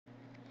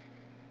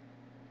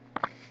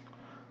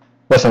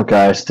What's up,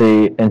 guys?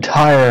 The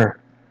entire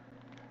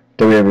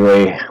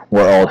WWE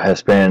world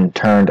has been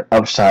turned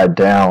upside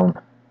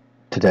down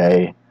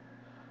today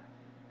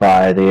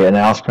by the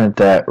announcement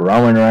that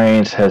Roman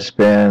Reigns has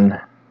been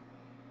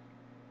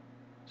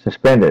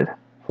suspended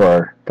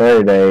for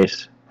 30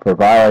 days for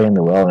violating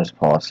the wellness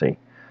policy.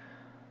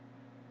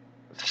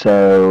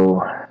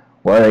 So,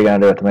 what are they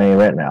going to do at the main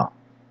event now?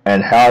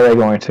 And how are they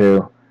going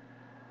to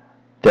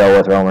deal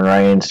with Roman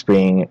Reigns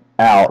being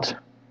out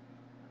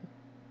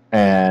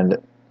and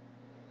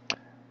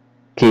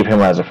keep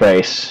him as a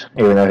face,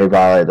 even though he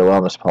violated the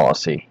wellness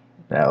policy?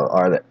 Now,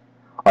 are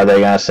they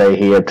going to say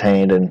he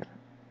obtained an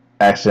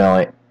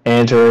accidental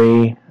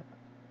injury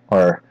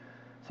or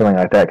something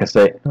like that? Because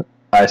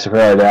I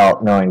severely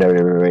doubt, knowing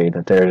WWE,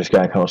 that they're just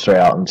going to come straight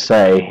out and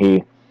say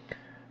he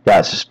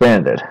got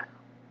suspended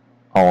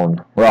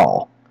on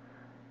Raw.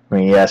 I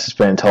mean, yes, it's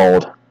been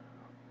told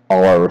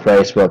all over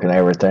Facebook and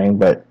everything,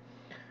 but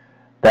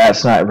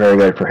that's not very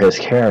good for his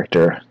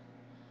character,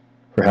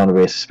 for him to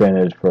be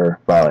suspended for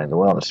violating the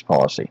wellness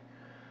policy.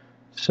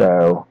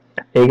 So,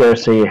 eager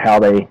to see how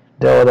they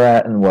deal with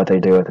that and what they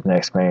do with the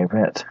next main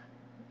event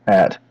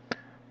at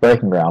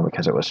Breaking Ground,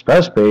 because it was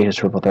supposed to be his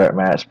triple threat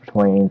match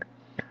between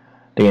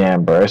Dean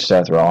Ambrose,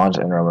 Seth Rollins,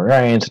 and Roman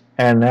Reigns,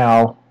 and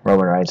now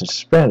Roman Reigns is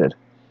suspended.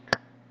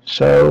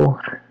 So,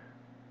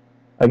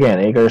 again,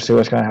 eager to see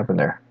what's going to happen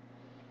there.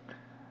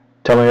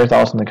 Tell me your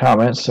thoughts in the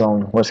comments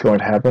on what's going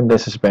to happen.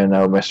 This has been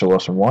Mr.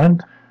 Wilson 1,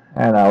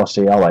 and I will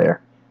see y'all later.